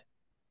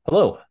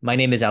Hello, my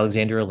name is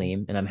Alexander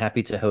Aleem, and I'm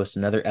happy to host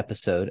another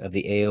episode of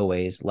the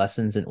AOA's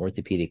Lessons in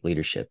Orthopedic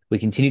Leadership. We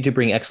continue to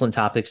bring excellent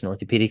topics in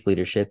orthopedic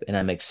leadership, and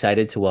I'm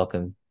excited to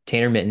welcome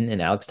Tanner Mitton and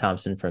Alex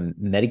Thomson from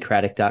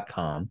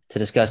Medicratic.com to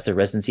discuss the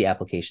residency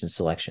application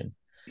selection.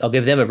 I'll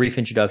give them a brief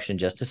introduction in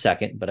just a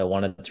second, but I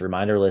wanted to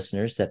remind our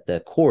listeners that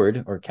the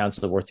CORD, or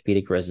Council of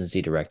Orthopedic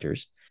Residency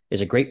Directors, is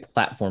a great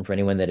platform for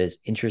anyone that is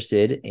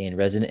interested in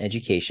resident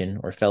education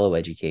or fellow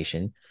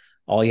education.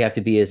 All you have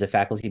to be is a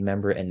faculty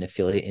member at an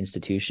affiliate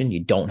institution.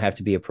 You don't have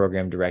to be a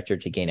program director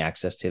to gain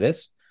access to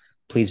this.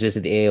 Please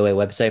visit the AOA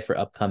website for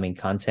upcoming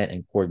content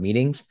and CORD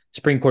meetings.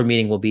 Spring CORD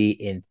meeting will be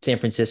in San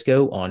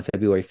Francisco on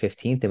February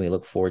 15th, and we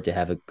look forward to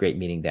have a great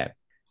meeting then.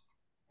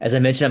 As I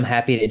mentioned, I'm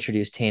happy to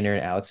introduce Tanner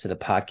and Alex to the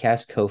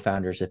podcast,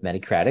 co-founders of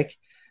Medicratic.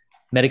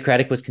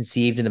 Medicratic was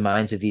conceived in the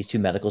minds of these two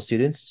medical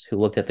students who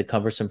looked at the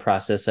cumbersome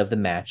process of the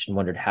match and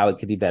wondered how it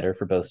could be better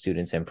for both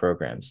students and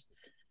programs.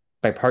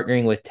 By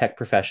partnering with tech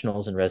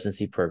professionals and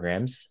residency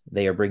programs,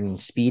 they are bringing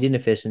speed and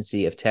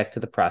efficiency of tech to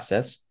the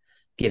process,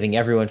 giving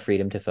everyone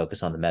freedom to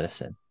focus on the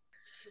medicine.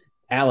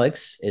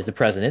 Alex is the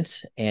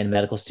president and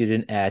medical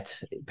student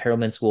at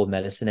Perelman School of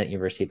Medicine at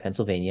University of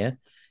Pennsylvania.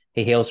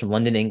 He hails from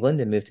London,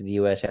 England, and moved to the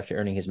U.S. after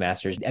earning his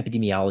master's in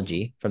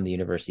epidemiology from the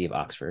University of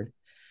Oxford.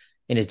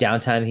 In his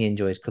downtime, he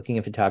enjoys cooking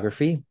and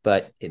photography,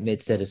 but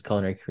admits that his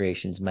culinary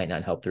creations might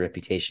not help the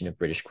reputation of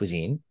British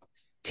cuisine.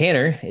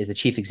 Tanner is the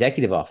chief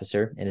executive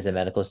officer and is a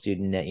medical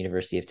student at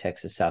University of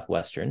Texas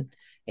Southwestern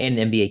and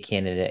an MBA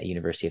candidate at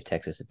University of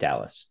Texas at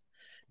Dallas.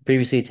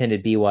 Previously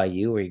attended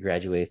BYU, where he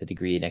graduated with a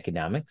degree in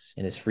economics.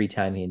 In his free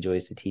time, he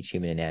enjoys to teach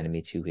human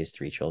anatomy to his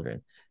three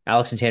children.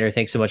 Alex and Tanner,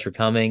 thanks so much for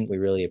coming. We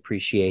really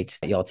appreciate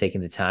y'all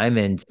taking the time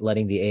and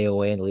letting the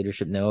AOA and the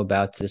leadership know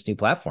about this new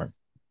platform.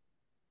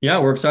 Yeah,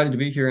 we're excited to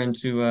be here and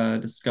to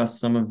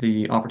discuss some of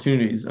the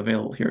opportunities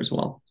available here as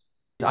well.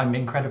 I'm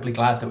incredibly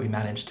glad that we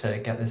managed to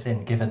get this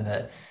in, given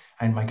that,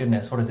 and my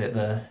goodness, what is it?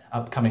 The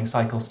upcoming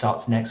cycle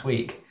starts next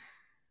week.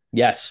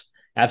 Yes,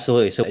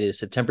 absolutely. So it is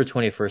September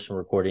 21st when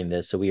we're recording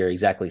this. So we are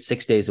exactly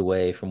 6 days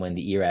away from when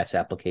the ERAS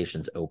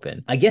applications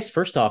open. I guess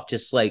first off,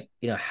 just like,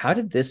 how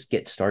did this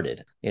get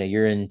started?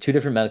 You're in two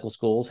different medical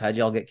schools. How'd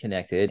y'all get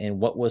connected? And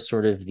what was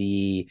sort of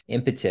the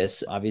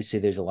impetus? Obviously,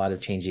 there's a lot of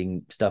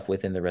changing stuff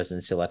within the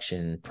resident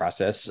selection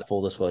process.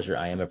 Full disclosure,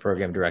 I am a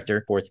program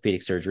director for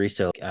orthopedic surgery.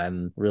 So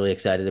I'm really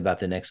excited about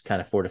the next kind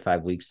of 4 to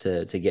 5 weeks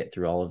to get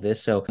through all of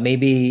this. So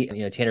maybe,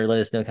 Tanner, let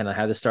us know kind of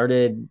how this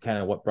started, kind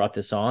of what brought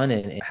this on,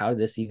 and how did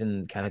this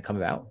even kind of come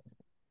about?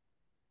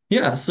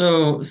 Yeah,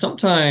 so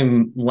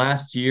sometime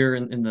last year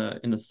in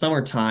the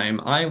summertime,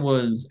 I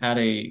was at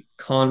a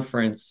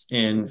conference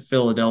in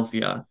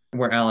Philadelphia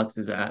where Alex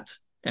is at.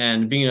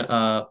 And being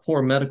a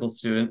poor medical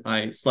student,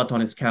 I slept on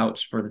his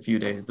couch for the few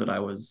days that I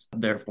was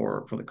there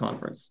for the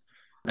conference.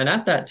 And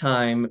at that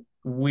time,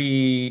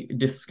 we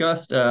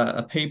discussed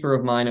a paper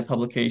of mine, a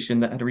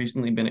publication that had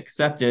recently been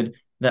accepted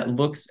that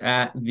looks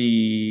at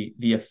the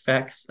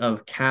effects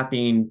of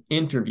capping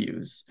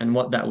interviews and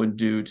what that would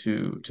do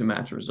to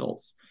match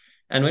results.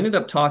 And we ended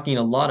up talking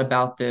a lot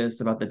about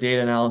this, about the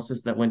data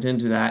analysis that went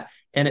into that.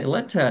 And it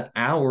led to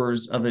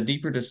hours of a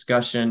deeper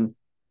discussion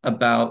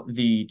about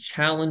the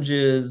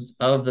challenges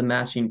of the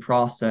matching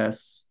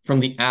process from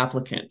the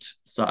applicant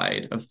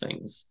side of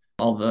things.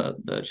 All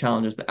the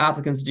challenges that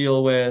applicants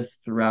deal with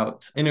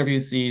throughout interview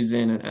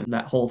season and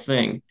that whole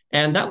thing.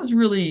 And that was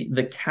really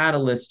the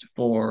catalyst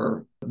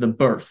for the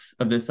birth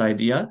of this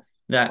idea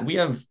that we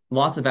have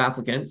lots of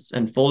applicants,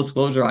 and full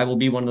disclosure, I will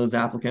be one of those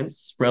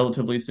applicants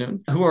relatively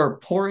soon, who are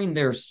pouring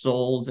their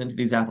souls into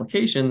these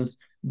applications.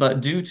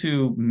 But due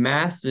to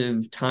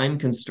massive time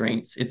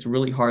constraints, it's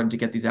really hard to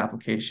get these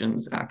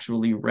applications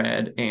actually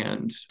read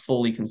and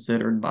fully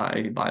considered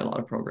by a lot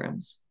of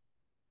programs.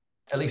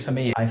 At least for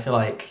me, I feel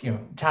like,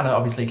 Tanner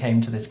obviously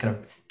came to this kind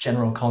of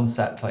general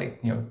concept,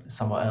 like,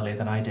 somewhat earlier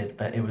than I did,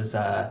 but it was,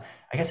 I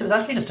guess it was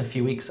actually just a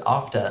few weeks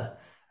after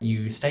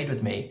you stayed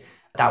with me.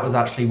 That was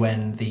actually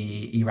when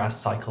the ERAS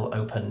cycle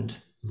opened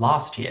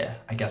last year,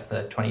 I guess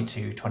the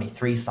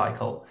 22-23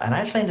 cycle. And I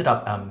actually ended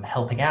up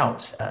helping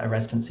out a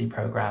residency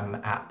program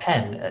at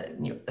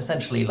Penn,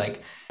 essentially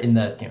like in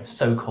the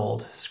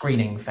so-called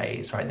screening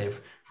phase, right?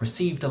 They've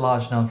received a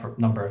large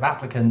number of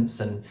applicants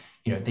and,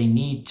 they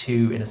need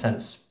to, in a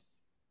sense,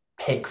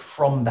 pick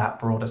from that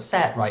broader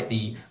set, right?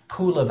 The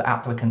pool of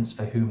applicants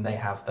for whom they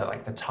have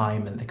the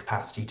time and the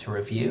capacity to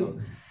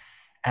review.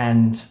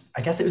 And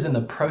I guess it was in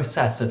the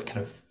process of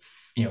kind of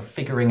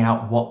figuring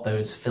out what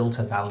those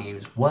filter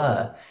values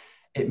were,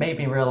 it made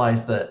me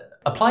realize that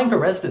applying for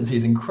residency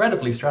is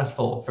incredibly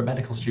stressful for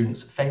medical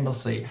students.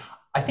 Famously,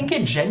 I think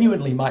it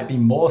genuinely might be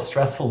more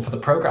stressful for the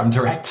program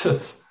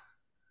directors.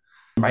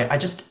 Right?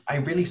 I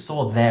really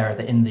saw there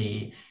that in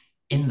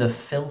the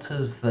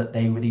filters that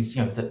they were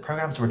that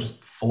programs were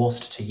just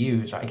forced to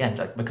use, right?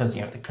 Again, because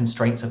the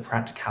constraints of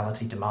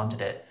practicality demanded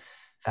it,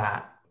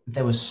 that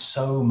there was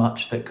so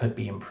much that could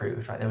be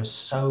improved, right? There was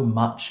so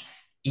much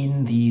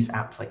in these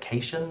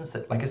applications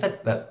that, like I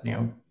said, that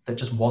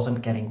just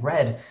wasn't getting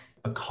read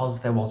because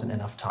there wasn't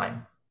enough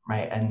time,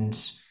 right? And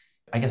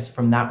I guess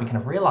from that, we kind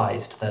of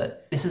realized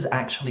that this is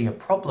actually a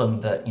problem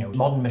that,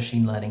 modern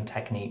machine learning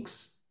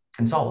techniques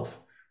can solve,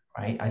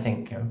 right? I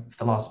think, if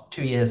the last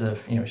 2 years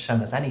have,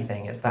 shown us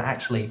anything, it's that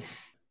actually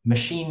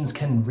machines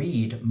can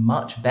read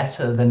much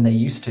better than they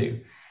used to.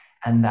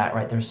 And that,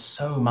 right, there's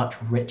so much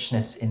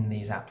richness in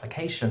these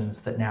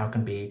applications that now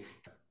can be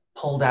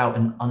pulled out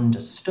and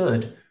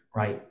understood,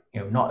 right,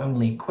 not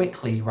only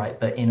quickly, right,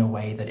 but in a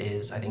way that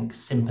is, I think,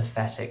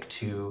 sympathetic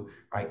to,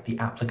 right, the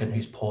applicant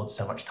who's poured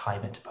so much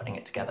time into putting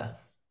it together.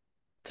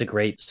 It's a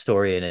great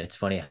story, and it's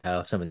funny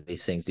how some of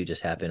these things do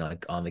just happen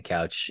on the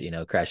couch,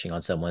 crashing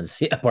on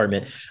someone's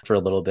apartment for a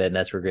little bit, and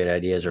that's where great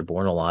ideas are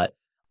born a lot.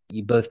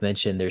 You both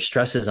mentioned there's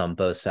stresses on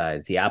both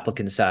sides, the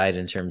applicant side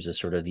in terms of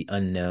sort of the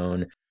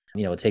unknown.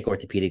 Take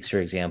orthopedics,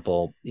 for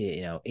example,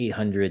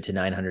 800 to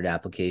 900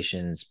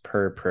 applications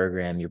per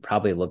program. You're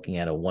probably looking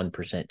at a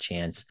 1%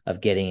 chance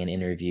of getting an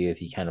interview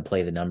if you kind of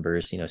play the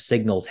numbers.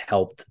 Signals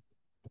helped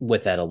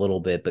with that a little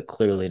bit, but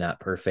clearly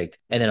not perfect.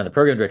 And then on the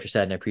program director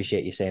side, and I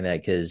appreciate you saying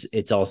that, because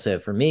it's also,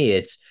 for me,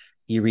 it's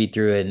you read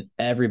through it and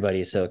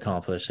everybody is so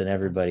accomplished and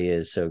everybody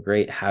is so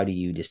great. How do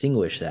you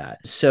distinguish that?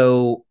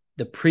 So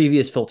the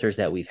previous filters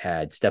that we've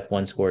had, step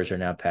one scores are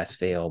now pass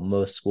fail.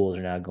 Most schools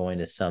are now going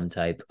to some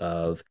type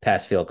of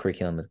pass fail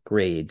curriculum with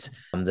grades.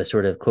 The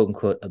sort of quote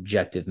unquote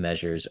objective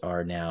measures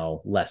are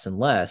now less and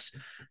less.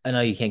 I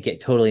know you can't get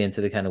totally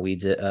into the kind of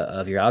weeds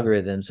of your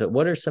algorithms, but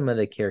what are some of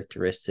the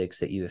characteristics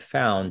that you have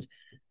found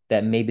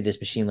that maybe this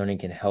machine learning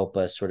can help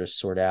us sort of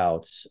sort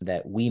out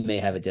that we may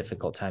have a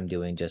difficult time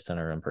doing just on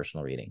our own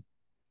personal reading?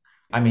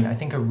 I mean, I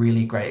think a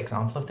really great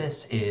example of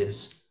this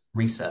is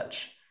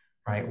research,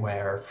 right?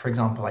 Where, for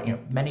example,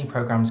 many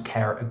programs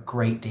care a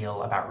great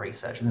deal about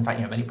research. And in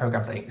fact, many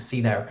programs, I see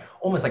their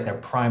almost like their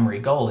primary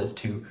goal is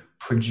to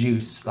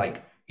produce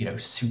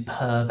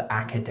superb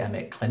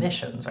academic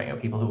clinicians, right?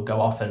 People who will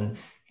go off and,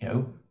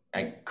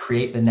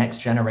 create the next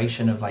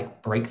generation of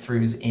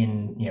breakthroughs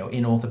in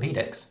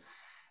orthopedics.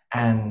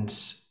 And,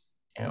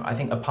 I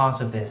think a part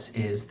of this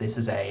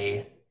is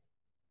a,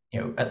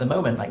 at the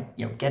moment,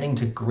 getting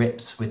to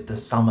grips with the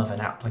sum of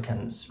an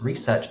applicant's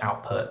research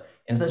output,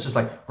 and so it's just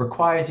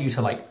requires you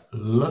to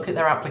look at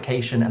their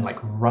application and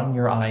run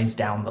your eyes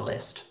down the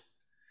list,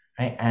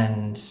 right?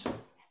 And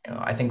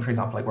I think, for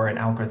example, where an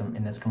algorithm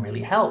in this can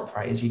really help,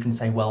 right, is you can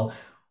say, well,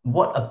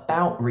 what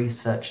about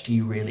research do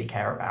you really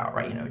care about,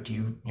 right? Do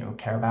you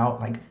care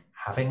about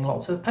having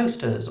lots of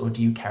posters, or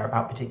do you care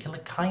about particular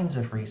kinds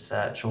of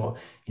research, or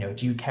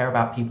do you care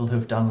about people who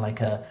have done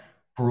a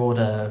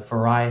broader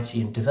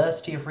variety and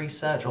diversity of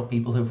research, or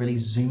people who've really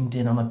zoomed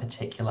in on a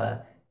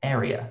particular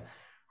area,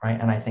 right?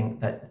 And I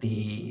think that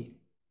the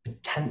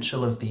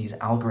potential of these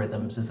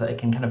algorithms is that it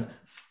can kind of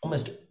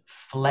almost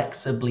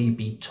flexibly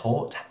be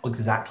taught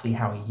exactly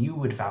how you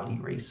would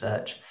value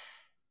research,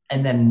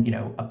 and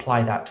then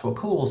apply that to a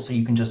pool, so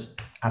you can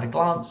just at a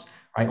glance,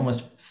 right,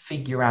 almost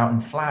figure out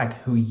and flag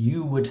who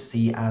you would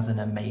see as an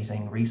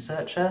amazing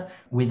researcher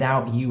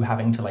without you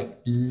having to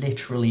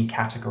literally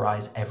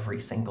categorize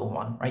every single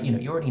one, right?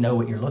 You already know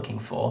what you're looking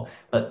for,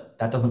 but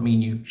that doesn't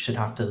mean you should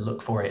have to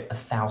look for it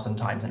 1,000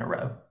 times in a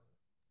row.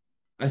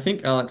 I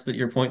think, Alex, that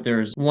your point there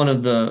is one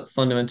of the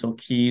fundamental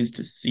keys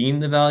to seeing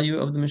the value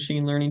of the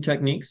machine learning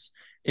techniques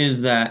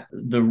is that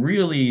the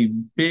really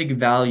big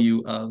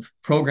value of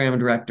program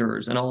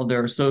directors and all of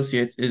their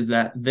associates is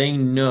that they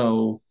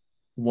know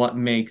what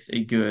makes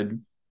a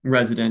good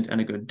resident and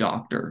a good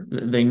doctor.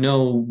 They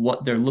know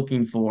what they're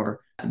looking for.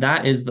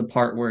 That is the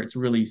part where it's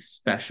really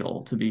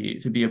special to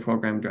be a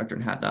program director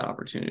and have that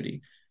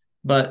opportunity.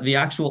 But the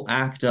actual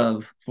act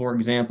of, for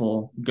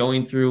example,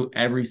 going through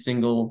every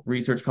single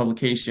research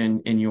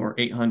publication in your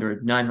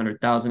 800,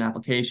 900,000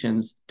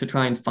 applications to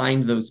try and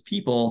find those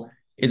people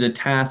is a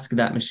task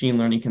that machine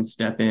learning can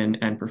step in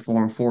and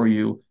perform for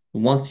you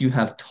once you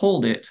have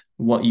told it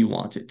what you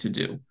want it to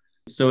do.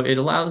 So it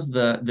allows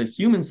the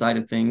human side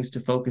of things to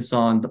focus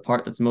on the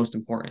part that's most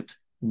important.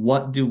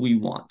 What do we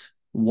want?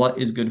 What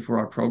is good for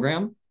our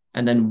program?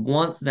 And then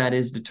once that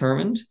is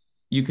determined,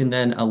 you can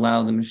then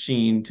allow the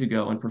machine to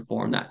go and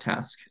perform that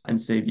task and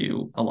save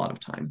you a lot of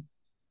time.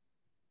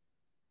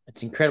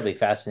 It's incredibly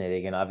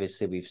fascinating. And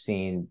obviously, we've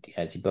seen,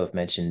 as you both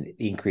mentioned,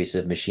 the increase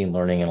of machine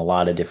learning in a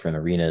lot of different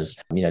arenas,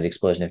 the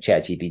explosion of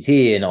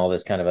ChatGPT and all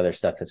this kind of other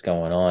stuff that's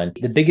going on.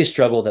 The biggest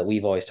struggle that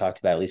we've always talked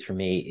about, at least for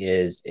me,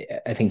 is,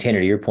 I think,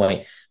 Tanner, to your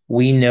point,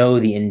 we know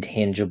the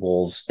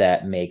intangibles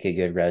that make a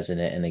good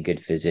resident and a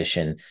good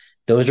physician.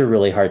 Those are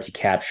really hard to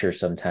capture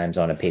sometimes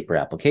on a paper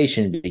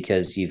application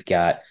because you've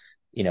got,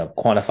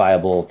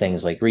 quantifiable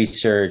things like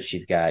research,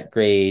 you've got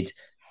grades,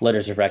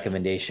 letters of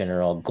recommendation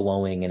are all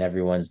glowing and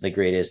everyone's the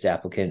greatest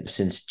applicant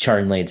since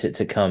Charnley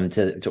to come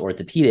to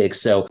orthopedics.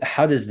 So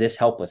how does this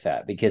help with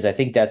that? Because I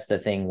think that's the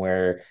thing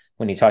where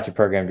when you talk to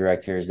program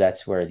directors,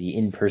 that's where the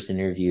in-person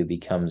interview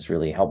becomes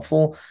really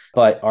helpful.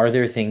 But are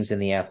there things in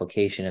the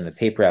application and the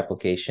paper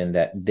application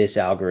that this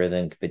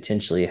algorithm could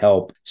potentially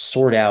help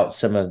sort out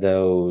some of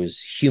those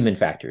human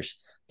factors?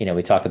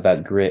 We talk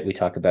about grit, we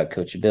talk about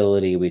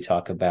coachability, we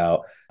talk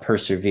about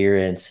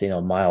perseverance.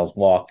 Miles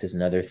walked is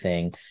another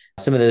thing.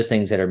 Some of those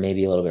things that are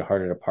maybe a little bit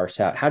harder to parse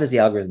out. How does the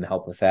algorithm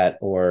help with that?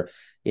 Or,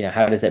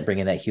 how does that bring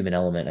in that human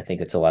element? I think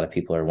that's a lot of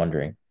people are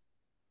wondering.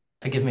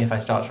 Forgive me if I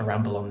start to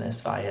ramble on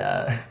this. Like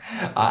I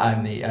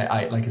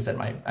said,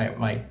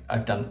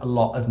 I've done a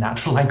lot of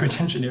natural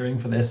language engineering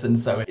for this, and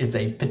so it's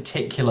a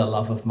particular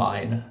love of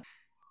mine.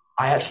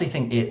 I actually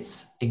think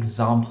it's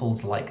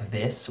examples like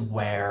this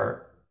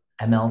where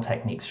ML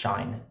techniques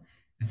shine.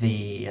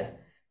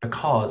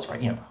 Because,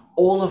 right,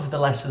 all of the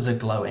letters are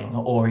glowing,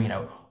 or,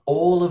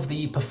 all of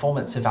the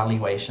performance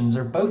evaluations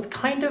are both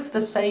kind of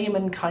the same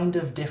and kind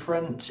of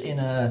different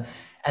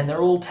and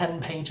they're all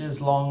 10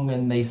 pages long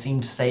and they seem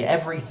to say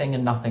everything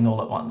and nothing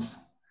all at once.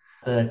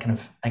 The kind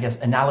of, I guess,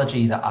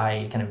 analogy that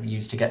I kind of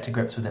use to get to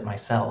grips with it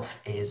myself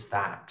is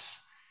that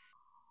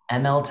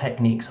ML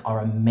techniques are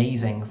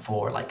amazing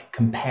for like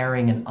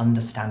comparing and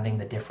understanding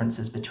the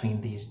differences between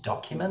these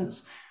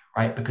documents,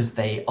 right? Because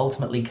they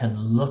ultimately can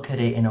look at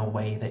it in a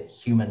way that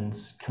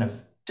humans kind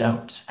of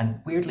don't.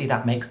 And weirdly,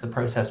 that makes the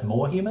process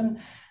more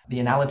human. The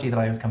analogy that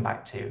I always come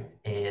back to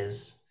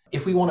is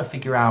if we want to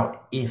figure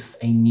out if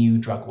a new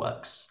drug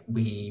works,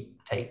 we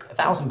take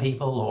 1,000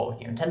 people or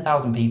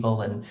 10,000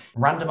 people and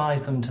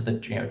randomize them to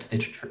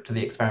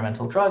the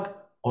experimental drug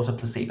or to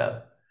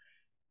placebo.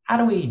 How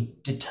do we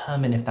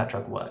determine if that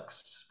drug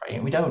works,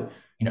 right? We don't,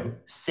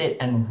 sit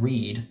and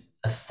read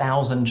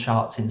 1,000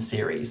 charts in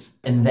series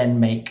and then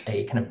make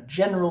a kind of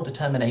general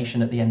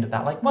determination at the end of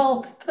that, like,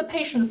 well, for the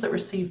patients that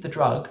received the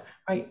drug,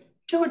 right,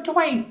 do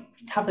I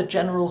have the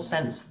general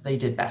sense that they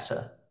did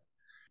better?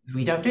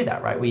 We don't do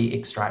that, right? We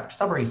extract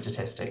summary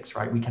statistics,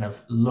 right? We kind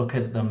of look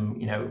at them,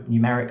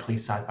 numerically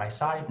side by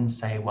side and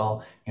say,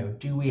 well,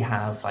 do we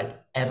have like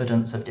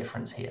evidence of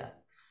difference here?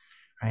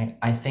 Right?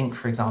 I think,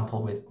 for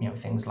example, with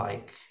things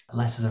like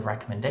letters of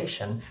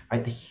recommendation,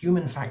 right, the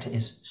human factor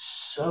is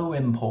so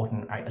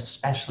important, right?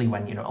 Especially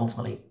when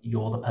ultimately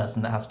you're the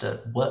person that has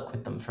to work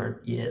with them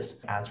for years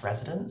as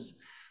residents,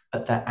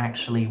 but that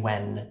actually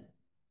when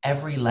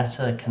every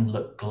letter can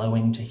look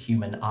glowing to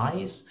human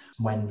eyes,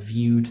 when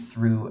viewed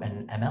through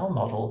an ML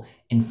model,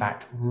 in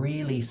fact,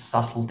 really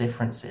subtle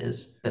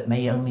differences that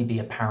may only be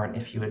apparent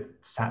if you had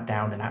sat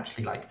down and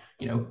actually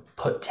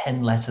put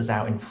 10 letters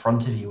out in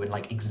front of you and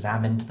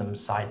examined them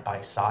side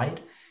by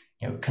side,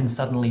 can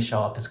suddenly show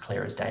up as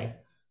clear as day,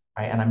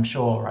 right? And I'm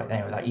sure right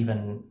there that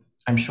even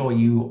I'm sure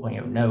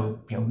know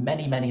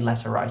many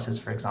letter writers,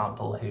 for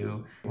example,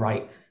 who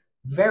write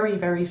very,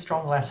 very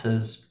strong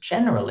letters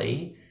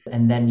generally,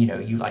 and then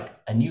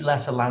a new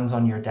letter lands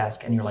on your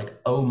desk and you're like,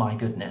 oh my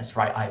goodness,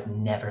 right, I've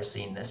never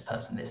seen this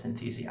person this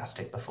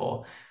enthusiastic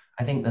before.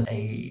 I think there's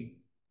a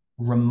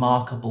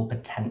remarkable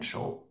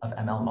potential of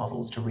ML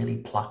models to really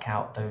pluck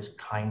out those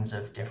kinds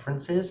of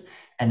differences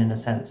and in a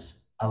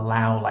sense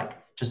allow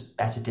just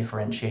better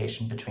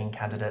differentiation between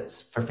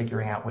candidates for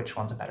figuring out which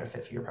one's a better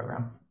fit for your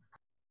program.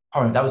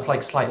 All right, that was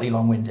slightly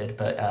long-winded,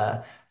 but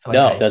I feel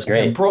No, that's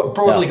great.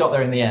 Broadly got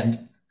there in the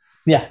end.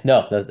 Yeah,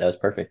 no, that was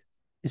perfect.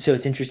 So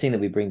it's interesting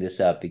that we bring this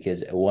up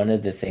because one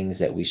of the things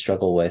that we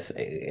struggle with,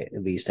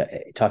 at least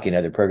talking to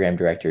other program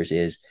directors,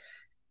 is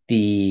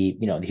the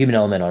human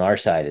element on our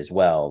side as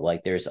well.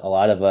 Like there's a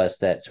lot of us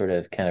that sort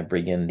of kind of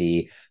bring in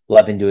well,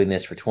 I've been doing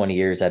this for 20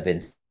 years. I've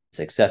been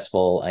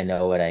successful. I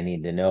know what I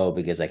need to know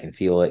because I can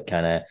feel it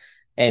kind of,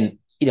 and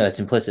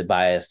it's implicit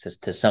bias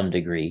to some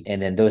degree.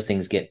 And then those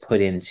things get put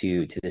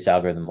into this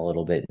algorithm a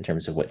little bit in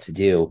terms of what to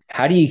do.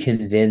 How do you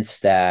convince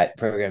that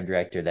program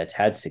director that's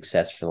had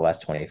success for the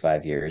last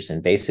 25 years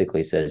and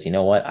basically says, you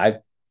know what,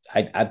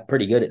 I'm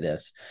pretty good at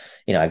this.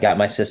 I've got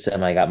my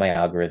system, I got my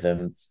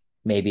algorithm.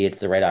 Maybe it's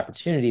the right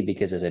opportunity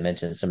because, as I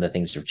mentioned, some of the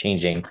things are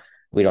changing.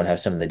 We don't have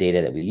some of the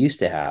data that we used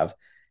to have.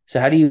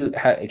 So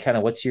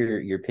what's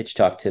your pitch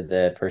talk to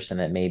the person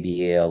that may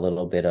be a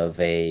little bit of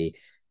a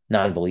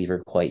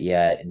non-believer quite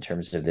yet in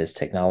terms of this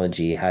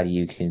technology? How do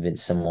you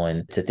convince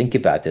someone to think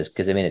about this?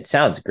 Because it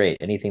sounds great.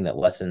 Anything that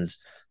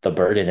lessens the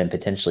burden and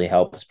potentially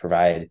helps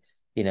provide,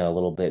 a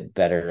little bit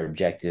better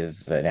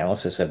objective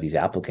analysis of these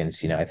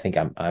applicants, I think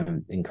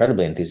I'm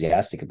incredibly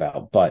enthusiastic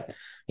about, but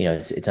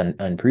it's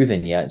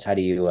unproven yet. So how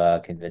do you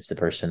convince the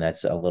person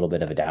that's a little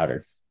bit of a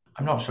doubter?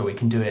 I'm not sure we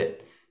can do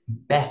it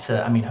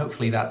better. I mean,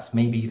 hopefully that's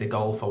maybe the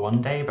goal for one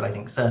day, but I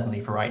think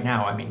certainly for right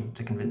now,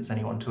 to convince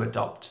anyone to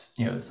adopt,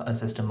 a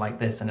system like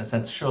this, in a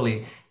sense,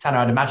 surely, Tanner,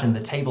 I'd imagine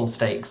the table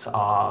stakes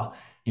are,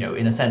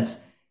 in a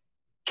sense,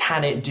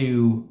 can it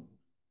do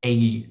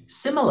a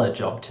similar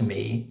job to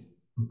me,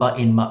 but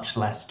in much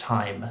less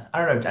time?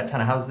 I don't know,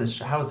 Tanner, how has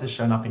this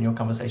shown up in your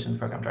conversations with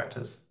program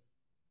directors?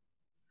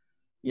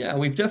 Yeah,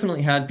 we've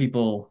definitely had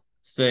people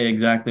say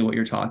exactly what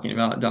you're talking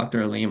about,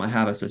 Dr. Aleem. I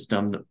have a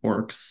system that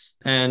works.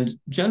 And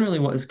generally,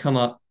 what has come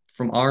up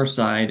from our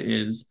side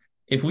is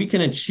if we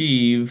can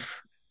achieve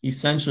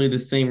essentially the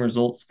same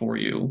results for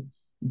you,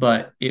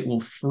 but it will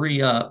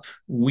free up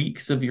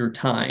weeks of your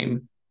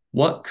time,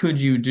 what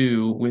could you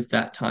do with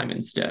that time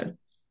instead?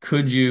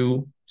 Could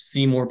you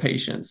see more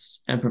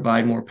patients and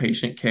provide more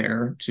patient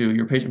care to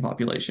your patient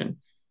population?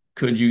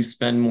 could you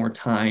spend more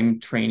time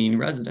training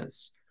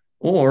residents?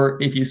 Or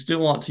if you still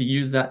want to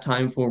use that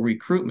time for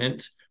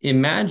recruitment,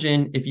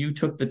 imagine if you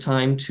took the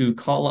time to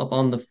call up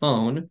on the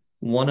phone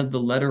one of the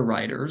letter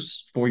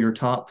writers for your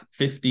top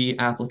 50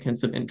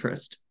 applicants of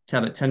interest to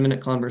have a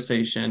 10-minute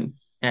conversation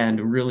and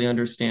really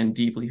understand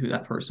deeply who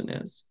that person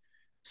is.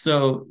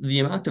 So the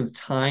amount of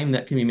time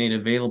that can be made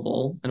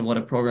available and what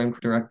a program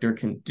director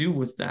can do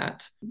with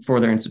that for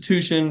their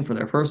institution, for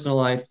their personal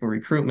life, for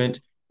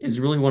recruitment is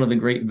really one of the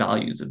great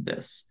values of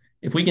this.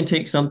 If we can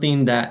take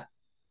something that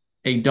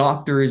a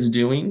doctor is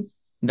doing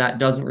that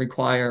doesn't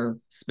require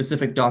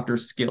specific doctor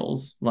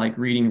skills like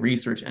reading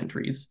research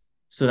entries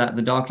so that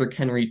the doctor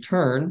can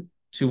return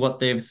to what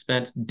they've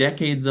spent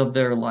decades of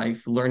their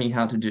life learning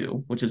how to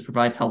do, which is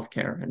provide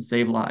healthcare and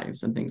save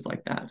lives and things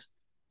like that.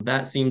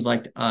 That seems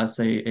like to us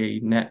a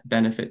net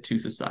benefit to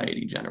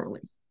society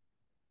generally.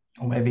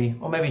 Or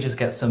maybe just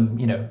get some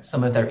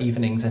of their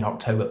evenings in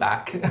October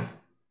back.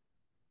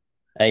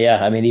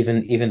 Yeah, I mean,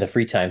 even the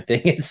free time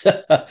thing is,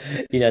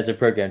 as a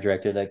program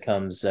director, that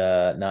comes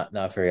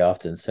not very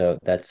often. So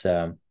that's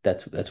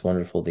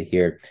wonderful to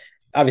hear.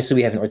 Obviously,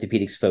 we have an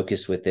orthopedics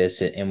focus with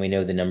this, and we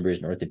know the numbers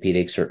in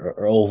orthopedics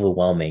are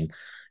overwhelming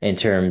in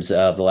terms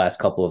of the last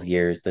couple of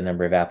years. The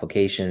number of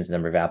applications, the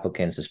number of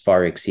applicants is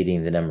far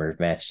exceeding the number of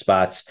matched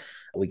spots.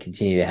 We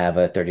continue to have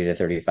a 30 to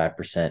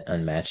 35%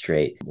 unmatched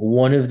rate.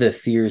 One of the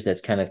fears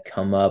that's kind of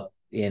come up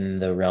in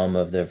the realm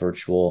of the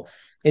virtual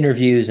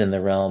interviews and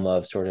the realm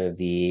of sort of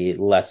the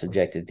less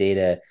objective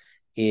data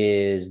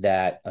is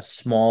that a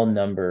small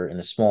number and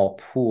a small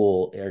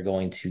pool are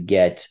going to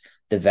get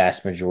the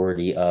vast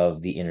majority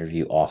of the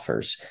interview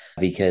offers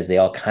because they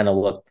all kind of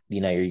look,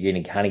 you're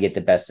going to kind of get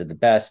the best of the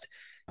best.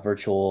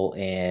 Virtual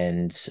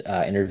and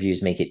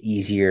interviews make it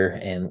easier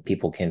and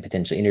people can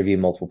potentially interview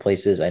multiple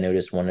places. I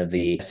noticed one of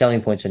the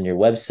selling points on your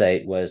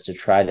website was to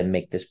try to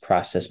make this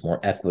process more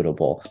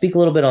equitable. Speak a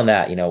little bit on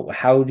that.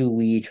 How do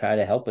we try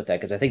to help with that?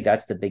 Because I think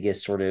that's the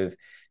biggest sort of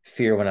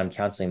fear when I'm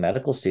counseling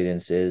medical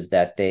students is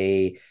that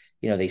they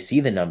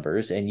see the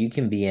numbers and you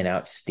can be an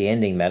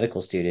outstanding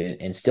medical student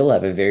and still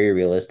have a very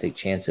realistic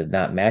chance of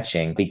not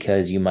matching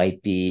because you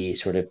might be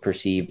sort of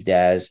perceived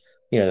as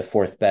the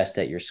fourth best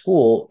at your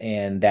school,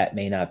 and that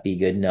may not be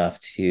good enough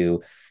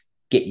to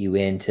get you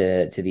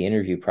into the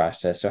interview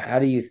process. So how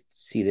do you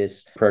see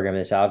this program,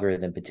 this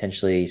algorithm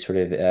potentially sort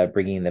of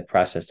bringing the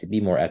process to be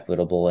more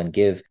equitable and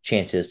give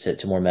chances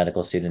to more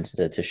medical students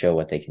to show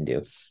what they can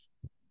do?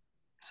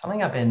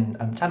 Something I've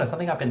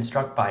been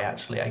struck by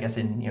actually, I guess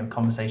in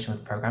conversation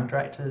with program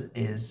directors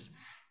is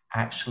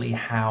actually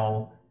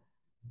how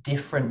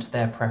different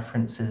their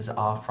preferences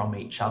are from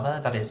each other.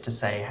 That is to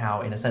say,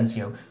 how in a sense,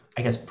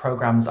 I guess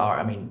programs are.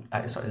 I mean,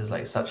 sorry, there's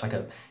like such like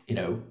a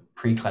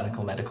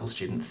preclinical medical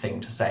student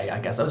thing to say. I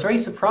guess I was very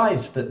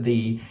surprised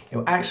that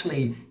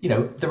actually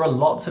there are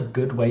lots of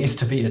good ways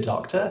to be a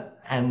doctor,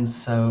 and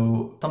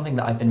so something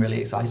that I've been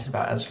really excited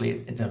about actually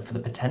for the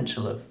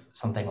potential of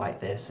something like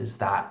this is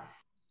that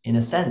in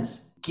a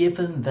sense,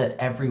 given that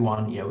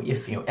everyone,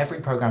 if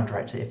every program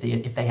director,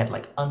 if they had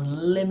like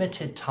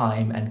unlimited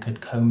time and could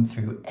comb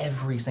through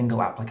every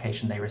single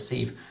application they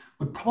receive,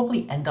 would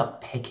probably end up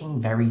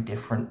picking very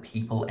different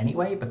people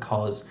anyway,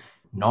 because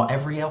not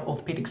every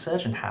orthopedic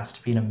surgeon has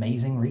to be an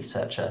amazing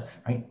researcher,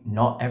 right?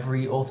 Not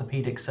every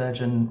orthopedic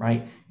surgeon,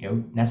 right,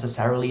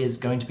 necessarily is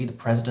going to be the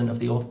president of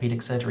the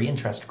orthopedic surgery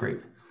interest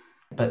group.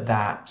 But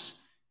that,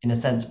 in a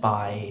sense,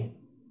 by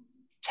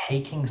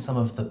taking some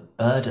of the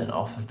burden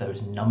off of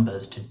those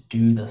numbers to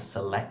do the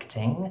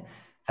selecting,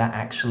 that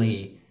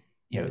actually,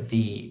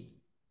 the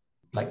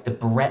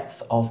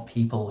breadth of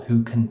people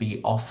who can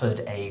be offered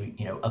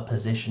a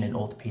position in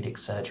orthopedic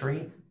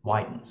surgery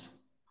widens.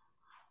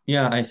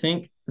 Yeah, I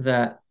think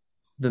that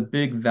the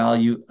big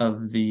value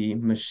of the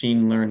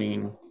machine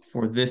learning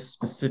for this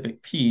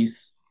specific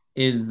piece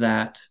is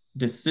that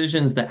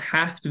decisions that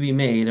have to be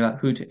made about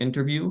who to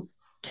interview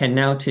can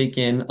now take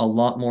in a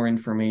lot more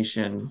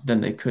information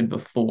than they could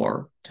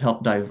before to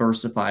help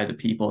diversify the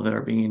people that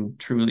are being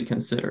truly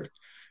considered.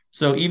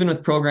 So even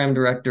with program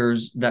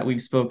directors that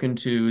we've spoken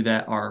to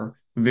that are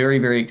very,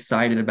 very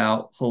excited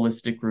about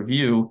holistic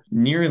review,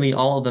 nearly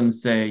all of them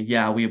say,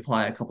 yeah, we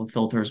apply a couple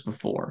filters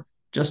before,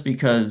 just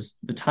because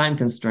the time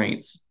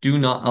constraints do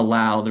not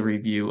allow the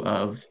review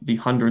of the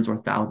hundreds or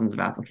thousands of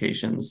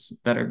applications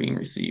that are being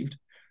received.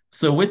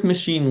 So with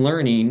machine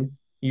learning,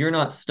 you're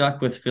not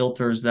stuck with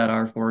filters that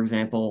are, for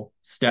example,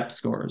 step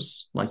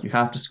scores. Like you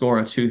have to score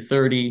a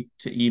 230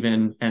 to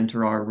even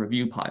enter our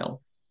review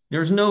pile.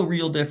 There's no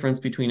real difference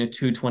between a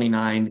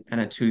 229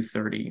 and a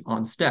 230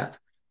 on step,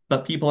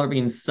 but people are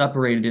being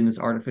separated in this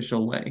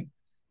artificial way.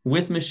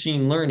 With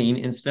machine learning,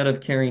 instead of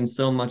caring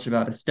so much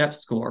about a step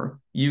score,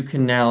 you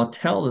can now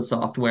tell the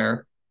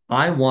software,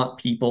 I want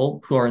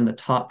people who are in the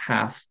top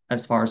half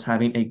as far as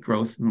having a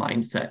growth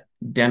mindset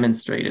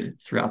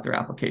demonstrated throughout their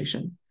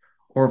application.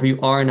 Or if you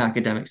are an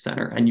academic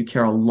center and you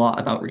care a lot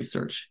about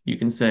research, you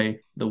can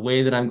say, the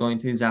way that I'm going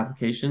through these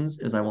applications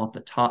is I want the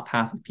top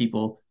half of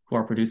people who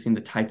are producing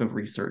the type of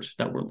research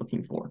that we're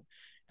looking for.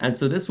 And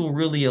so this will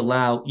really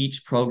allow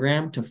each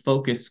program to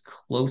focus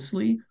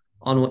closely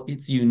on what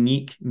its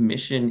unique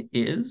mission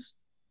is,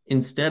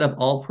 instead of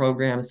all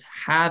programs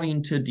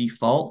having to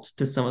default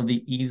to some of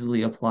the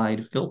easily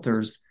applied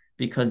filters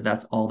because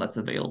that's all that's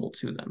available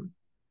to them.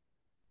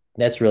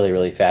 That's really,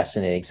 really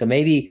fascinating. So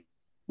maybe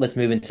let's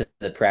move into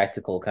the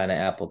practical kind of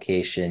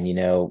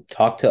application.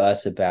 Talk to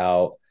us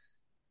about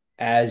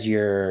as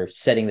you're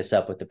setting this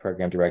up with the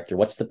program director,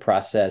 what's the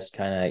process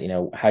kind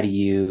of, how do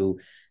you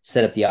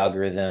set up the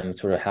algorithm?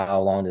 Sort of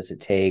how long does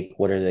it take?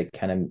 What are the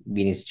kind of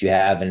meetings that you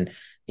have? And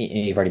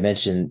you've already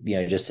mentioned,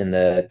 just in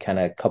the kind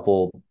of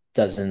couple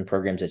dozen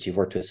programs that you've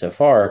worked with so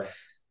far,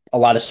 a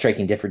lot of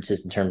striking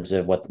differences in terms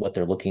of what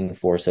they're looking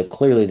for. So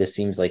clearly this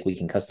seems like we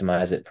can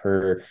customize it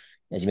per,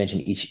 as you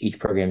mentioned, each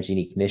program's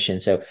unique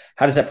mission. So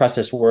how does that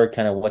process work?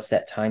 Kind of what's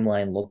that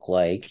timeline look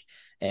like?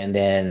 And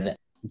then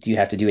do you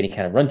have to do any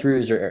kind of run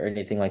throughs or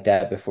anything like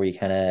that before you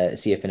kind of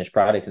see a finished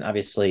product? And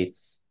obviously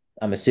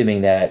I'm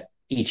assuming that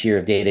each year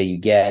of data you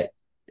get,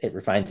 it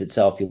refines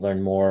itself, you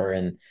learn more,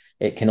 and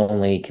it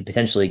could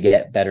potentially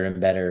get better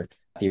and better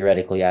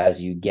theoretically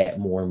as you get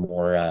more and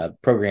more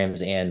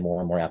programs and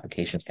more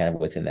applications kind of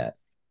within that.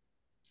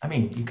 I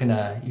mean, you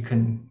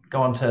can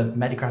go on to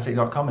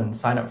medicratic.com and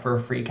sign up for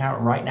a free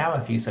account right now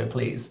if you so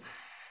please.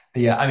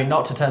 I mean,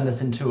 not to turn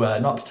this into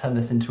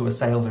a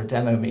sales or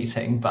demo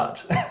meeting,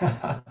 but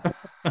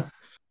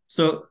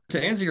So to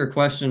answer your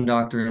question,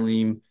 Dr.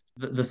 Aleem,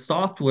 the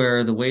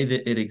software, the way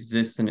that it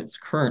exists in its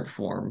current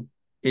form,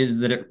 is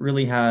that it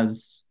really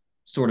has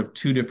sort of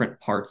two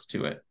different parts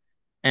to it.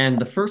 And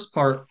the first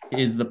part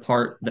is the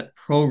part that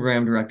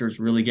program directors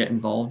really get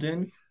involved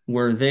in,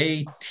 where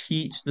they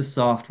teach the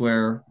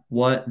software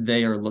what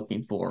they are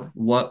looking for,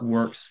 what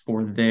works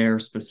for their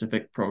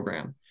specific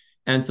program.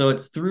 And so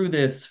it's through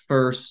this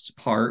first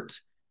part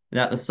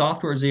that the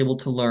software is able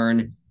to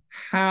learn,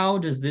 how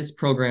does this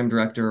program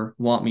director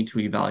want me to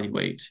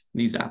evaluate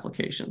these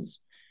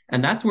applications?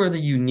 And that's where the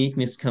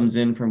uniqueness comes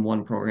in from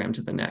one program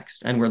to the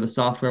next, and where the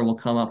software will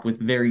come up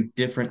with very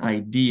different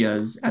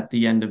ideas at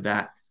the end of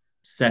that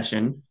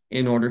session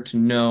in order to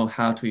know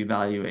how to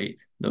evaluate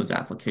those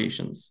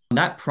applications.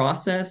 That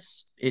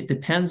process, it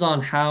depends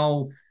on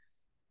how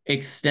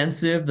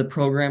extensive the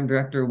program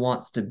director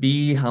wants to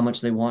be, how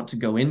much they want to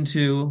go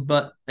into,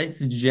 but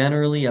it's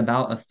generally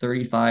about a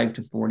 35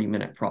 to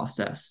 40-minute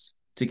process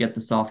to get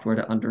the software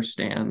to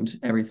understand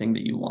everything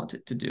that you want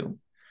it to do.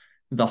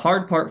 The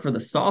hard part for the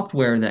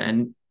software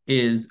then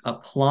is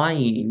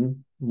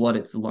applying what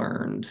it's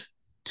learned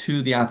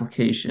to the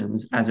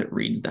applications as it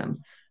reads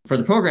them. For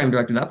the program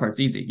director, that part's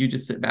easy. You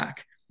just sit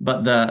back.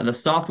 But the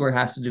software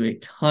has to do a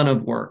ton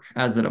of work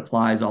as it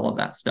applies all of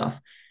that stuff.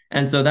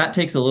 And so that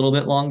takes a little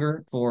bit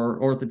longer. For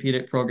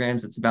orthopedic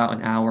programs. It's about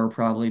an hour,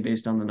 probably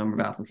based on the number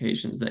of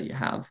applications that you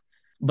have.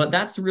 But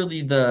that's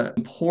really the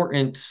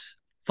important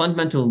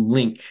fundamental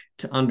link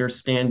to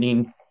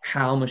understanding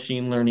how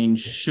machine learning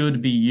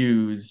should be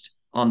used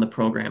on the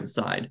program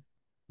side.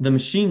 The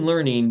machine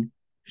learning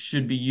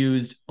should be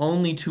used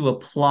only to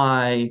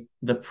apply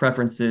the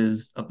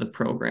preferences of the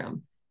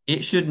program.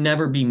 It should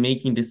never be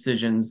making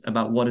decisions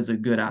about what is a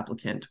good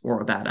applicant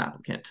or a bad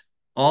applicant.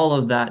 All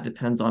of that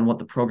depends on what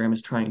the program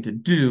is trying to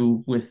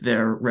do with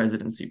their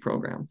residency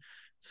program.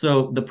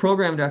 So the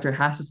program director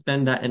has to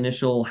spend that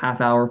initial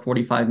half hour,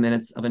 45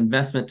 minutes of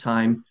investment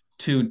time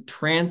to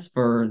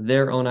transfer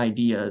their own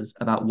ideas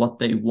about what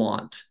they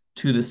want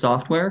to the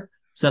software,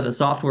 so that the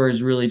software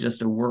is really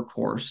just a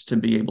workhorse to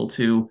be able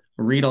to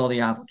read all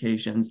the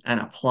applications and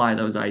apply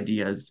those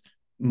ideas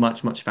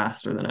much, much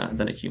faster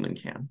than a human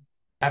can.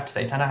 I have to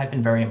say, Tanner, I've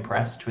been very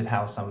impressed with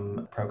how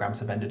some programs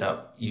have ended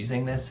up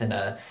using this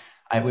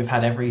we've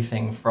had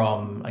everything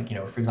from, like,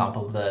 for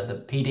example,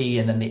 the PD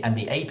and then the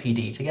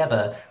APD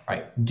together,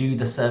 right? Do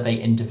the survey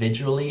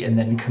individually and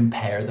then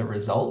compare the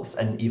results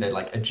and either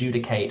like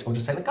adjudicate or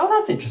just say like, oh,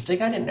 that's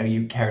interesting. I didn't know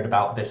you cared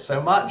about this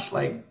so much.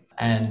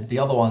 And the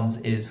other ones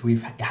is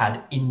we've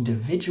had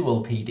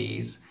individual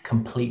PDs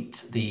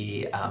complete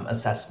the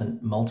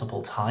assessment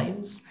multiple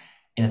times,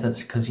 in a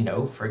sense, because,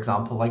 for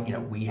example,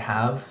 we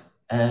have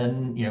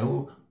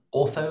an,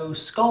 Ortho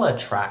Scholar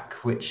track,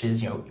 which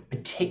is,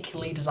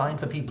 particularly designed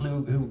for people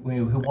who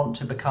want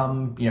to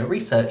become,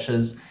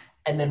 researchers.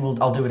 And then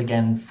I'll do it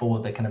again for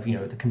the kind of,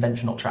 the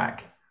conventional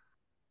track.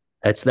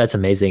 That's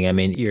amazing. I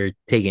mean, you're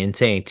saying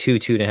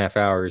 2.5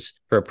 hours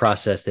for a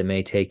process that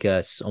may take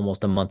us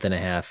almost a month and a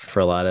half for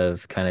a lot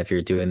of kind of, if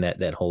you're doing that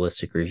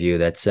holistic review.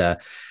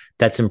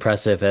 That's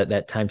impressive.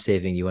 That time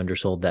saving, you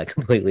undersold that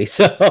completely.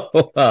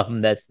 So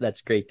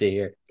that's great to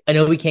hear. I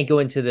know we can't go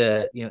into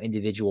the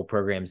individual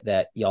programs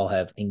that y'all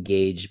have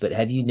engaged, but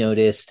have you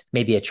noticed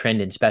maybe a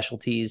trend in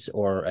specialties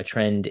or a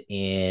trend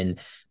in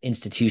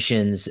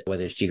institutions,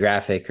 whether it's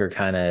geographic or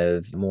kind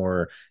of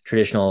more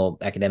traditional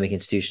academic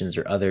institutions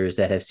or others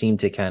that have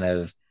seemed to kind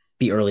of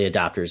be early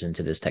adopters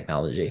into this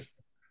technology?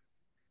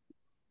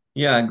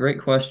 Yeah, great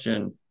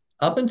question.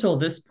 Up until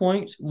this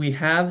point, we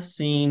have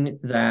seen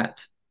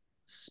that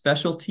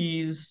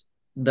specialties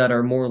that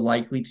are more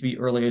likely to be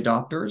early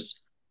adopters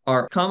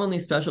are commonly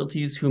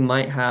specialties who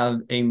might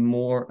have a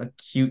more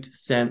acute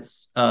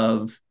sense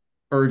of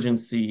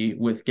urgency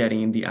with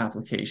getting the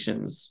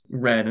applications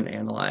read and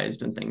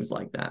analyzed and things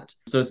like that.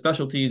 So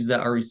specialties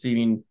that are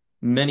receiving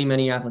many,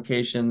 many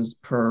applications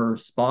per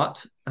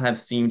spot have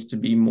seemed to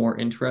be more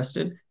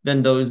interested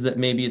than those that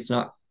maybe it's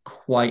not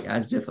quite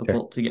as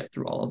difficult to get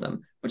through all of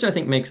them, which I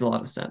think makes a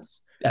lot of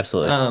sense.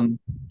 Absolutely.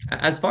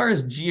 As far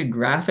as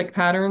geographic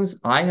patterns,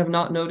 I have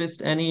not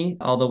noticed any,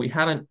 although we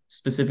haven't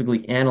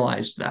specifically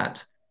analyzed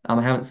that. I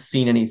haven't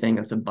seen anything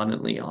that's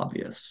abundantly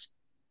obvious.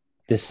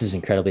 This is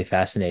incredibly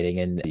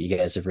fascinating, and you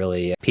guys have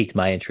really piqued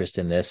my interest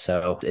in this.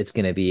 So it's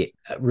going to be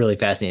really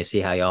fascinating to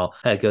see how y'all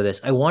go this.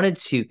 I wanted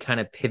to kind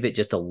of pivot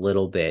just a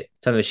little bit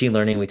to machine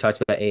learning. We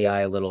talked about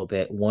AI a little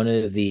bit. One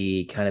of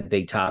the kind of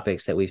big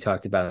topics that we've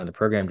talked about on the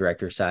program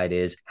director side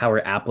is how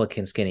are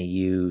applicants going to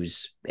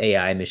use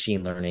AI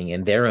machine learning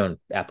in their own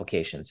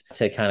applications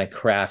to kind of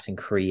craft and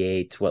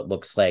create what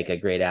looks like a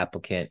great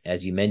applicant.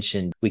 As you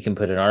mentioned, we can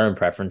put in our own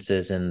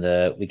preferences and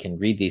we can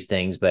read these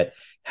things, but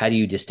how do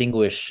you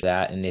distinguish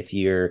that? And if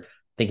you're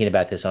thinking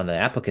about this on the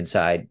applicant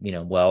side,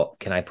 well,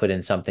 can I put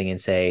in something and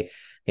say,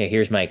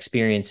 here's my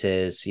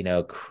experiences,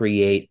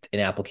 create an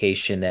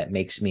application that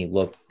makes me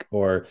look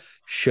or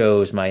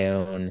shows my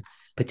own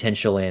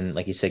potential in,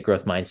 like you said,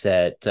 growth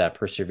mindset,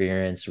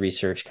 perseverance,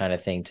 research kind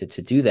of thing to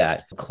do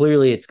that.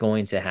 Clearly it's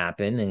going to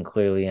happen. And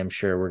clearly I'm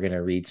sure we're going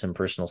to read some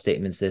personal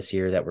statements this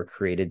year that were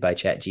created by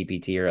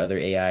ChatGPT or other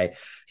AI.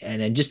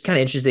 And I'm just kind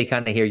of interested to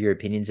kind of hear your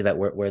opinions about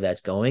where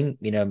that's going,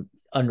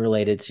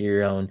 unrelated to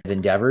your own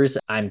endeavors.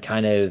 I'm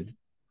kind of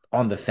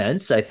on the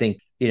fence. I think,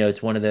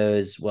 it's one of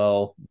those,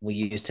 well, we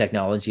use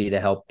technology to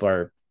help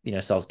our,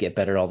 cells get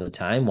better all the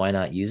time. Why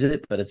not use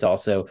it? But it's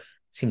also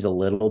seems a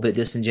little bit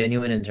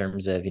disingenuous in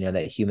terms of,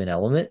 that human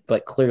element,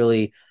 but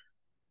clearly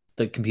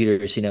the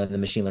computers, the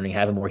machine learning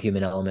have a more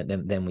human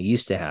element than we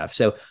used to have.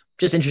 So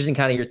just interesting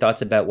kind of your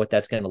thoughts about what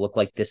that's going to look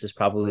like. This is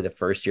probably the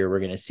first year we're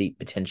going to see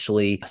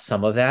potentially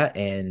some of that.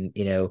 And,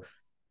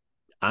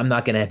 I'm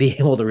not going to be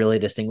able to really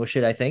distinguish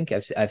it. I think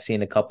I've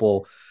seen a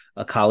couple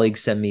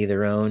colleagues send me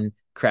their own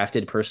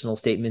crafted personal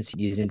statements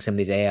using some of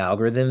these AI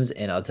algorithms.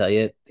 And I'll tell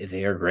you,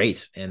 they are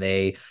great and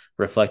they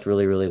reflect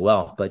really, really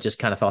well. But just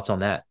kind of thoughts on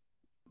that.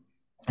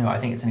 I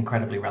think it's an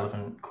incredibly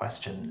relevant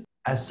question.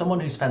 As someone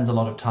who spends a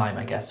lot of time,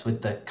 I guess,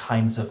 with the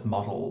kinds of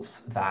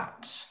models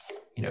that,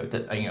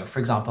 for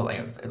example,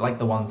 like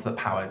the ones that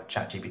power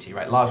ChatGPT,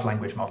 right? Large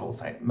language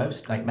models, right?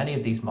 Many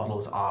of these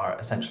models are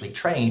essentially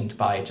trained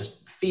by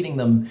just feeding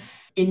them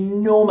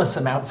enormous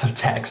amounts of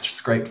text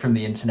scraped from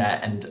the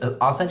internet and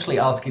essentially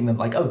asking them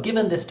like, oh,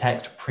 given this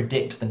text,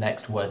 predict the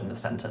next word in the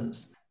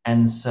sentence.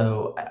 And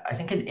so I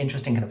think an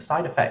interesting kind of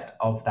side effect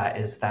of that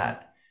is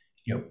that,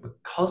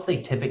 because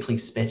they typically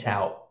spit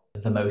out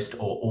the most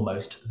or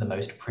almost the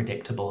most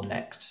predictable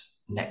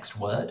next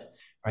word,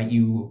 right?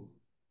 You,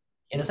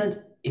 in a sense,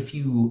 if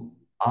you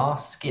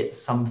ask it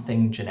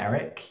something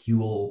generic, you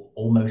will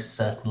almost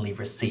certainly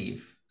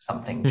receive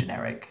something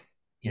generic.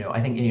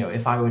 I think,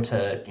 if I were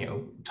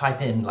to,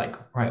 type in like,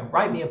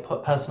 write me a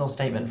personal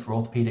statement for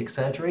orthopedic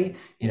surgery,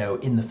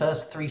 in the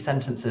first 3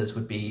 sentences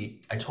would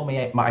be, I tore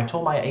my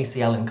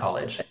ACL in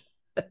college.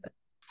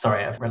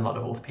 Sorry, I've read a lot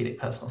of orthopedic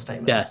personal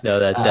statements. Yeah, no,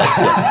 that's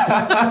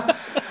yes.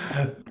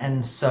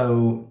 And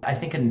so I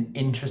think an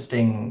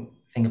interesting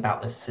thing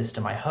about this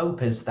system, I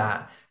hope, is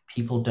that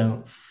people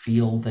don't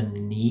feel the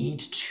need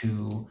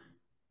to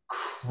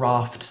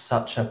craft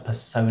such a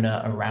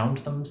persona around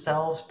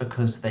themselves,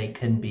 because they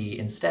can be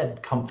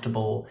instead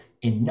comfortable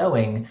in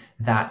knowing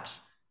that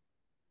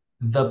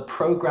the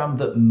program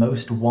that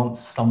most wants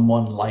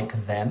someone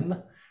like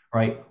them,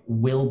 right,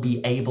 will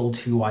be able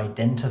to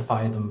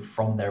identify them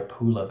from their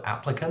pool of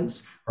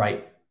applicants,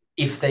 right?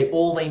 If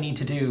all they need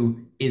to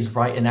do is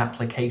write an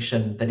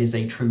application that is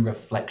a true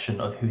reflection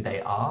of who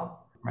they are,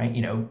 right?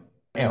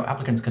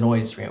 Applicants can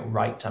always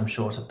write, I'm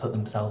sure, to put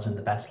themselves in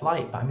the best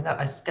light. But I mean,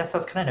 I guess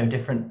that's kind of no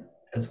different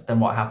than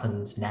what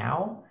happens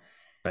now.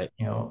 Right.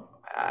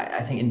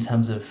 I think in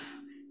terms of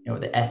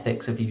the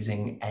ethics of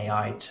using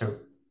AI to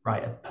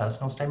write a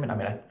personal statement, I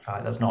mean, I feel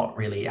like that's not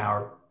really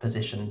our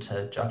position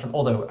to judge.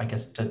 Although I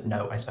guess to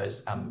note, I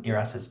suppose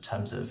ERAS's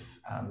terms of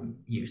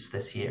use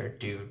this year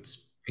do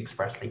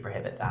expressly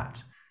prohibit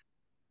that.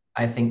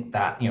 I think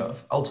that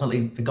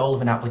ultimately the goal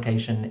of an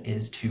application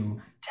is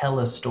to tell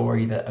a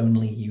story that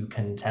only you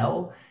can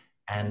tell,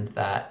 and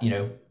that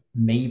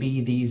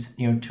maybe these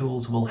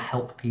tools will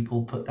help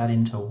people put that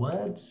into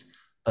words,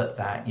 but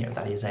that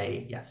that is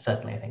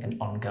certainly I think an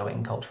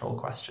ongoing cultural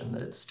question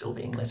that it's still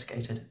being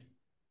litigated.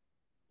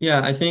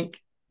 Yeah, I think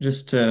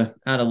just to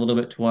add a little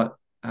bit to what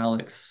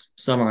Alex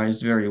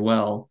summarized very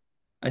well,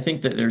 I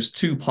think that there's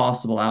 2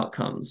 possible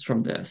outcomes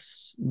from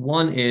this.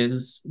 One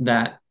is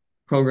that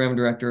program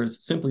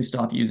directors simply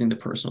stop using the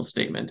personal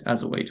statement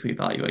as a way to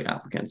evaluate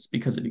applicants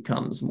because it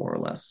becomes more or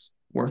less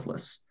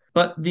worthless.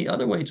 But the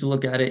other way to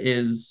look at it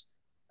is,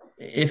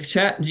 if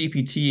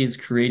ChatGPT is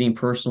creating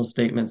personal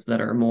statements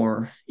that are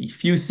more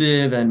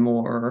effusive and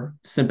more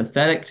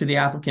sympathetic to the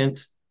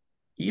applicant,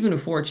 even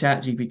before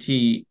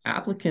ChatGPT,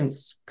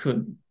 applicants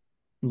could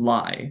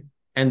lie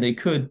and they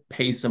could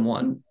pay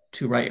someone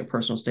to write a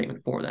personal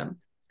statement for them.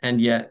 And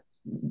yet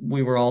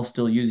we were all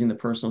still using the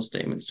personal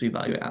statements to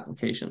evaluate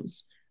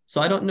applications.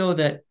 So I don't know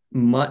that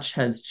much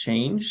has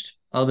changed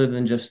other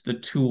than just the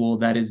tool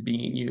that is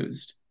being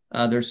used.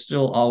 There's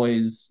still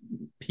always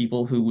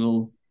people who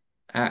will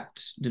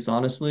act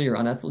dishonestly or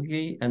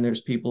unethically, and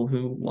there's people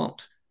who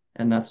won't.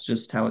 And that's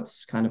just how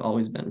it's kind of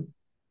always been.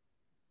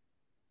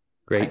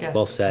 I Great.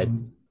 Well guess,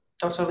 said.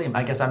 Dr. Aleem,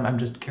 I guess I'm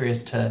just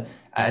curious to,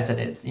 I said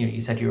it's,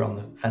 you said you were on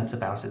the fence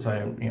about it, so I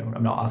don't,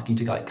 I'm not asking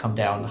you to like come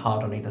down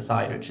hard on either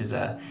side, which is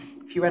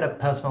if you read a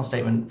personal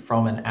statement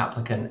from an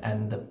applicant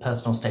and the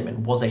personal statement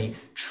was a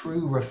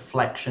true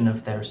reflection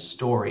of their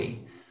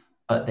story,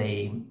 but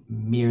they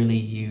merely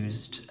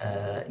used,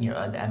 an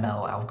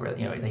ML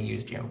algorithm, they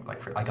used,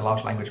 like a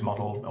large language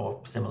model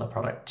or similar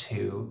product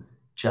to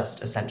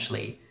just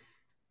essentially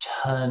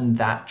turn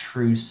that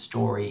true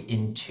story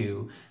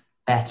into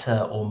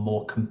better or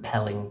more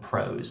compelling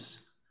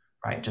prose,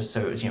 right? Just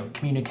so it was,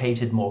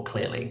 communicated more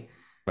clearly,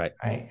 Right.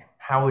 right?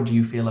 How would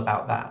you feel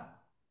about that?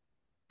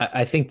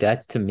 I think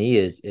that to me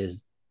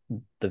is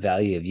the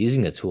value of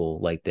using a tool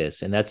like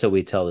this. And that's what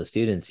we tell the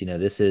students,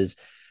 this is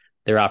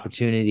their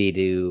opportunity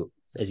to,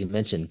 as you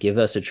mentioned, give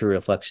us a true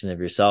reflection of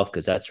yourself,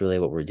 because that's really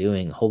what we're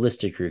doing.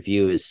 Holistic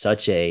review is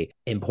such a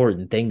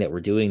important thing that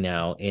we're doing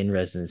now in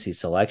residency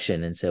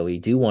selection. And so we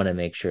do want to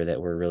make sure that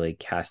we're really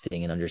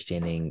casting and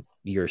understanding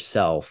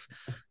yourself.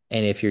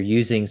 And if you're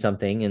using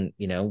something,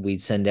 and we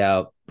send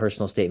out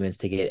personal statements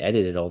to get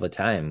edited all the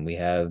time. We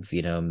have,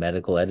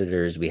 medical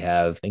editors, we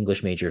have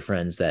English major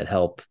friends that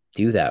help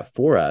do that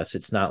for us.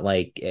 It's not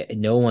like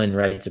no one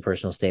writes a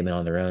personal statement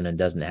on their own and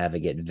doesn't have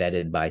it get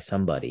vetted by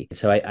somebody.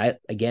 So I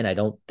again, I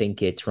don't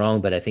think it's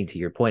wrong, but I think to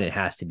your point, it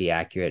has to be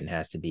accurate and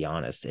has to be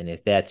honest. And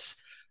if that's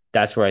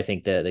where I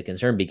think the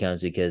concern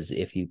becomes, because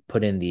if you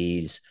put in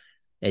these,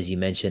 as you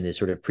mentioned, this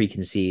sort of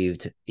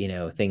preconceived,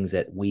 things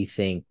that we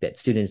think that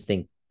students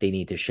think they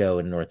need to show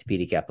in an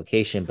orthopedic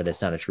application, but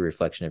it's not a true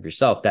reflection of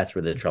yourself, that's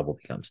where the trouble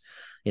becomes.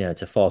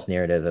 It's a false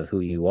narrative of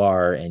who you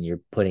are, and you're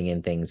putting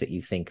in things that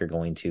you think are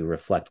going to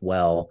reflect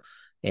well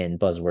and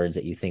buzzwords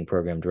that you think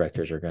program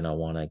directors are going to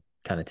want to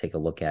kind of take a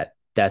look at.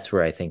 That's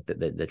where I think that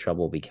the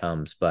trouble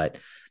becomes. But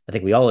I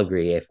think we all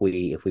agree, if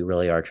we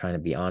really are trying to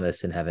be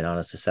honest and have an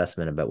honest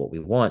assessment about what we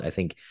want, I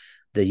think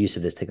the use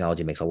of this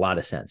technology makes a lot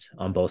of sense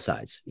on both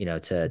sides,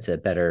 to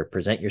better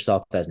present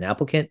yourself as an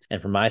applicant, and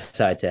from my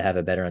side to have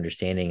a better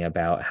understanding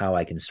about how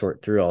I can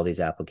sort through all these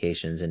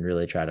applications and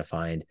really try to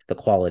find the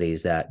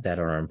qualities that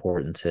are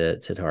important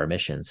to our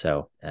mission.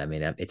 So, I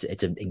mean,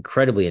 it's an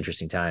incredibly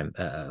interesting time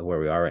where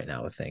we are right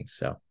now with things.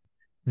 So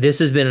this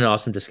has been an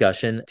awesome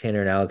discussion.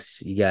 Tanner and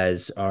Alex, you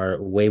guys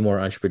are way more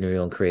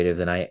entrepreneurial and creative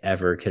than I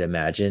ever could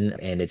imagine.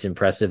 And it's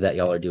impressive that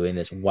y'all are doing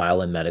this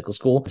while in medical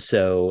school.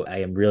 So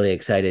I am really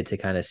excited to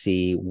kind of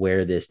see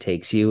where this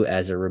takes you.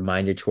 As a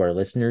reminder to our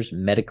listeners,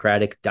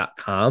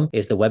 Medicratic.com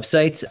is the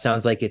website. It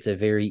sounds like it's a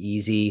very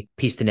easy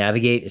piece to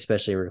navigate,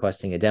 especially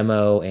requesting a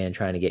demo and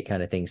trying to get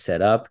kind of things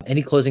set up.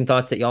 Any closing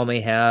thoughts that y'all may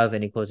have?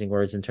 Any closing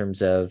words in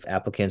terms of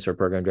applicants or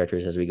program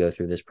directors as we go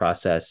through this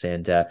process?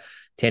 And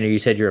Tanner, you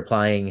said you're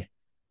applying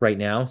right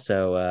now,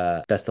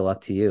 so best of luck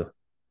to you.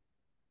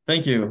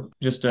 Thank you.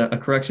 Just a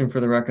correction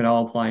for the record,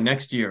 I'll apply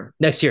next year.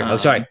 Next year. Oh,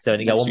 sorry. So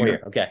you got one more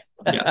year. Okay.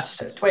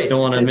 Yes. Wait,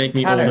 don't want to make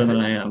me Tanner, older than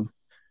I am.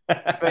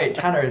 Wait,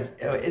 Tanner,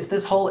 is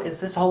this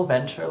whole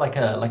venture like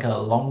a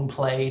long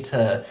play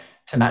to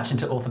match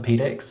into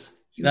orthopedics?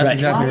 That's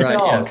exactly right.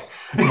 Yes.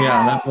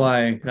 Yeah,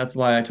 that's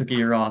why I took a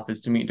year off, is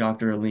to meet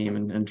Dr. Aleem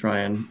and try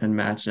and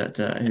match at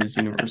his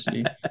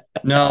university.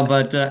 No,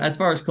 but as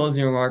far as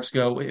closing remarks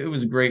go, it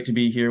was great to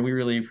be here. We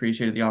really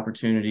appreciated the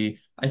opportunity.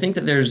 I think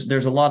that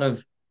there's a lot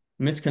of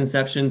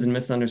misconceptions and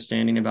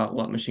misunderstanding about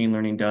what machine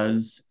learning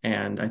does.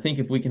 And I think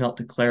if we can help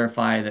to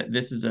clarify that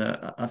this is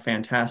a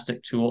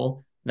fantastic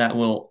tool that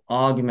will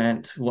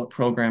augment what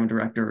program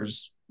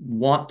directors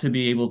want to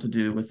be able to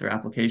do with their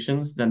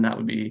applications, then that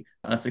would be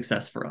a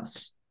success for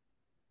us.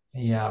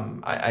 Yeah,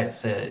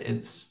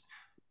 it's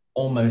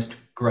almost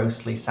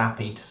grossly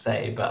sappy to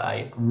say, but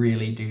I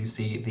really do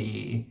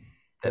see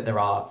that there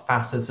are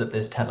facets of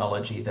this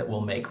technology that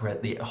will make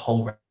the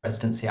whole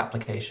residency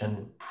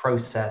application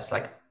process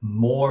like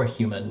more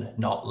human,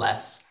 not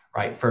less,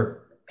 right?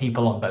 For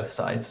people on both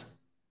sides.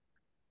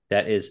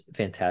 That is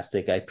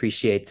fantastic. I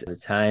appreciate the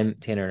time.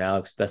 Tanner and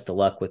Alex, best of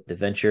luck with the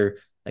venture.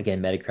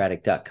 Again,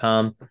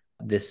 Medicratic.com.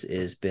 This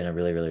has been a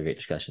really, really great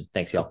discussion.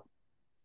 Thanks, y'all.